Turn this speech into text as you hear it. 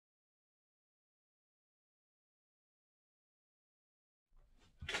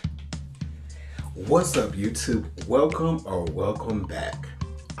What's up, YouTube? Welcome or welcome back.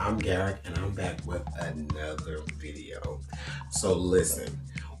 I'm Garrick and I'm back with another video. So listen,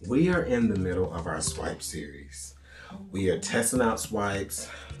 we are in the middle of our swipe series. We are testing out swipes,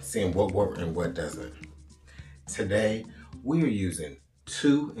 seeing what works and what doesn't. Today, we are using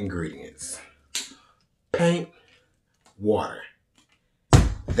two ingredients: paint, water.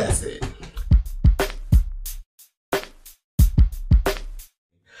 That's it.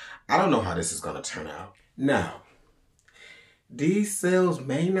 I don't know how this is going to turn out. Now, these cells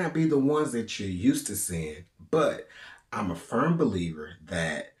may not be the ones that you're used to seeing, but I'm a firm believer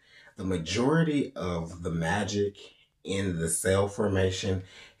that the majority of the magic in the cell formation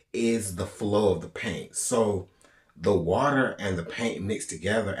is the flow of the paint. So the water and the paint mixed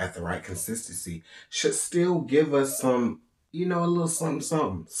together at the right consistency should still give us some, a little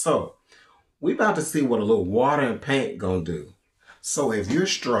something. So we about to see what a little water and paint gonna do. So if you're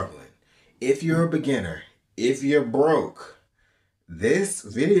struggling, if you're a beginner, if you're broke, this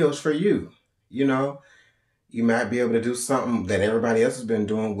video's for you. You might be able to do something that everybody else has been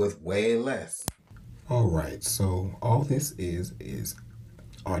doing with way less. All right, so all this is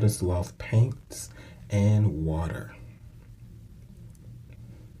Artist Loft paints and water.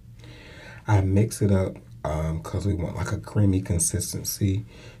 I mix it up because we want like a creamy consistency.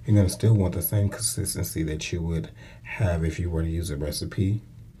 You're going to still want the same consistency that you would have if you were to use a recipe.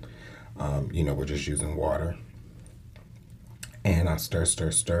 We're just using water. And I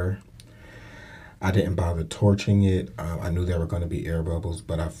stir. I didn't bother torching it. I knew there were going to be air bubbles,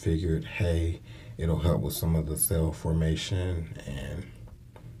 but I figured, hey, it'll help with some of the cell formation. And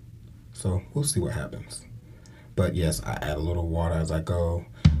so we'll see what happens. But yes, I add a little water as I go,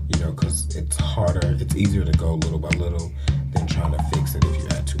 because it's harder. It's easier to go little by little than trying to fix it if you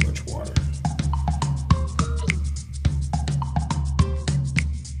add too much water.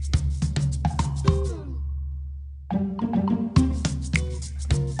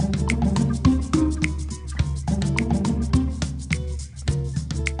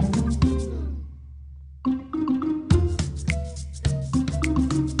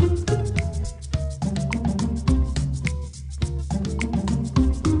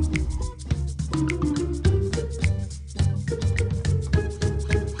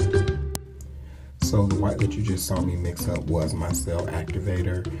 So the white that you just saw me mix up was my cell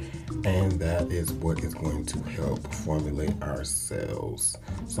activator, and that is what is going to help formulate our cells.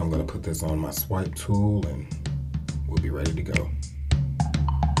 So I'm going to put this on my swipe tool and we'll be ready to go.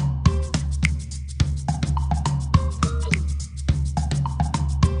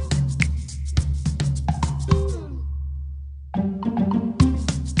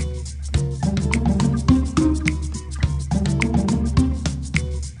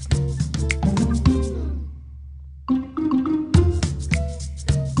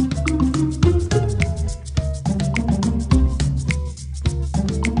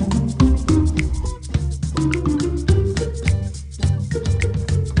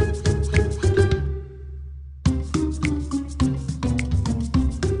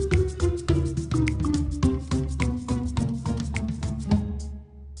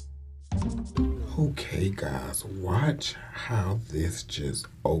 Okay guys, watch how this just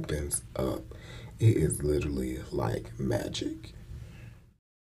opens up. It is literally like magic.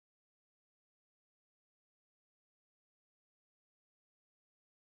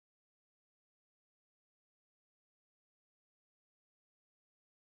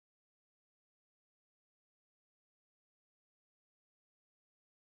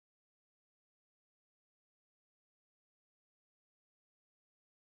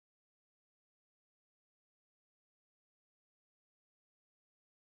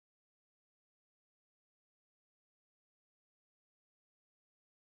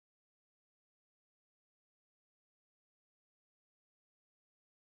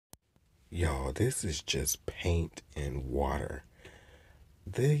 Y'all, this is just paint and water.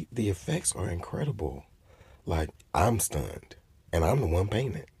 The effects are incredible. Like, I'm stunned, and I'm the one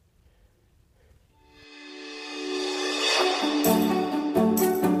painting.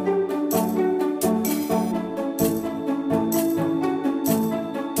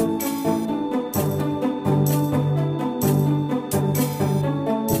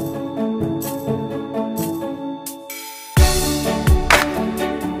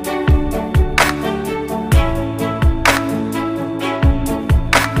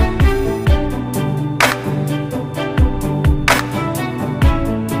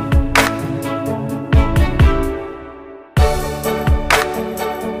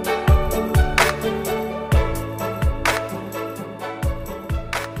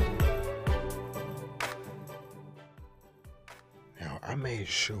 I made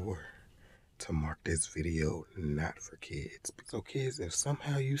sure to to mark this video not for kids. So kids, if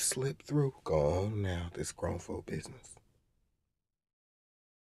somehow you slip through, go on now, this grown folk business.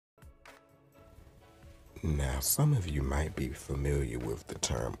 Now, some of you might be familiar with the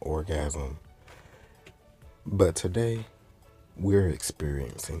term orgasm, but today we're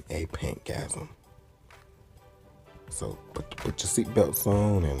experiencing a paintgasm. So put your seatbelts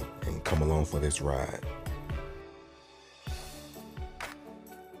on and come along for this ride.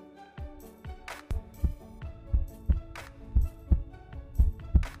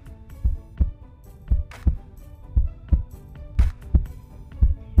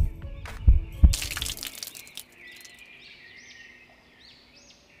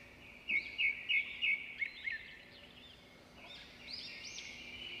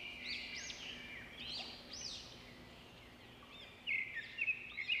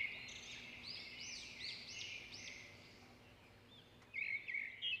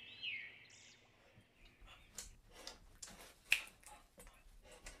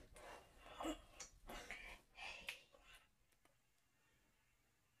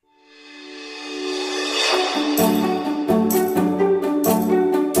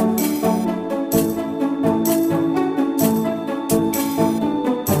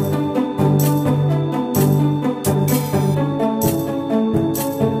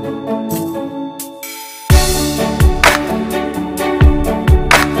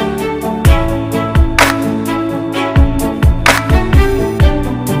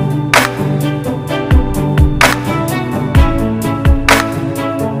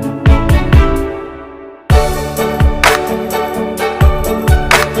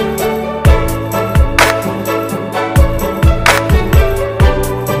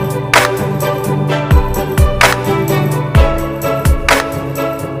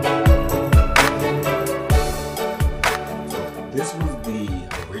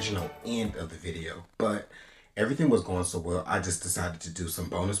 End of the video, but everything was going so well, I just decided to do some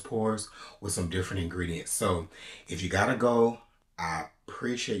bonus pours with some different ingredients. So if you gotta go, I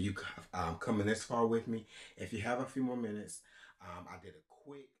appreciate you coming this far with me. If you have a few more minutes,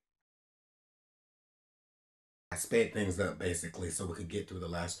 I sped things up basically so we could get through the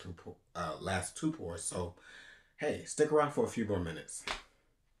last two pours. So hey, stick around for a few more minutes.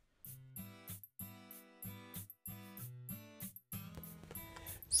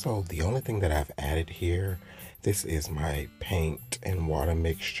 So the only thing that I've added here, this is my paint and water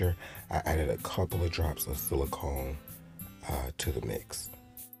mixture. I added a couple of drops of silicone to the mix.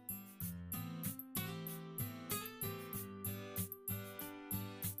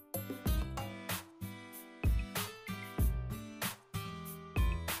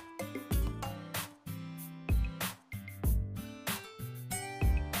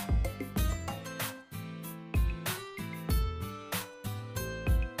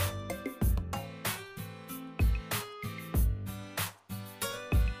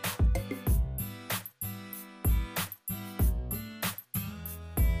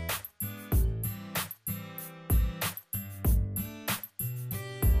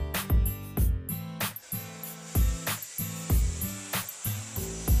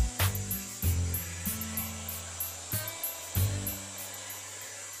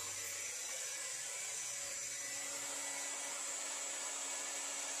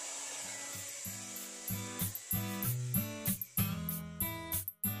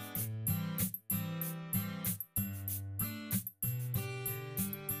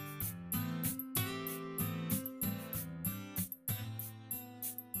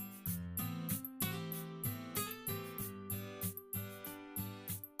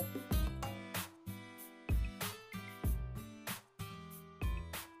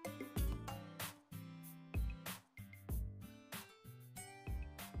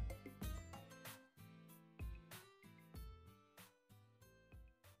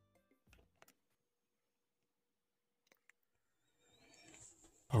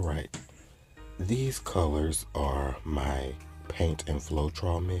 Alright, these colors are my paint and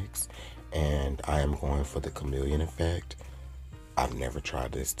floetrol mix, and I am going for the chameleon effect. I've never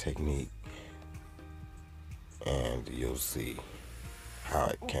tried this technique, and you'll see how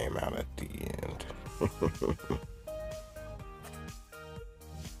it came out at the end.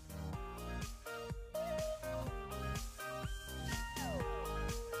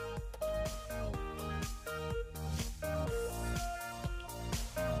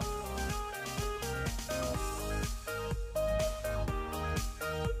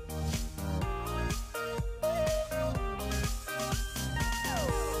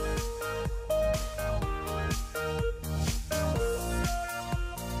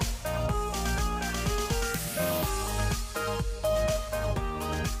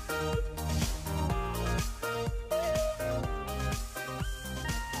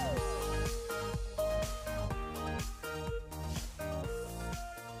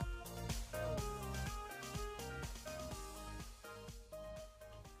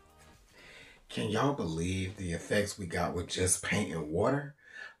 Can y'all believe the effects we got with just paint and water?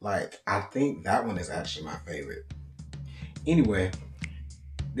 Like, I think that one is actually my favorite. Anyway,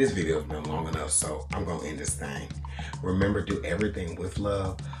 this video's been long enough, so I'm gonna end this thing. Remember, do everything with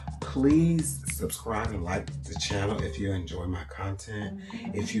love. Please subscribe and like the channel if you enjoy my content.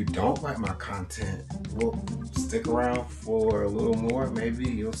 If you don't like my content, well, stick around for a little more. Maybe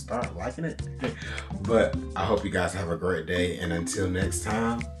you'll start liking it. But I hope you guys have a great day, and until next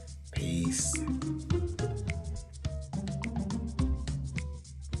time, peace.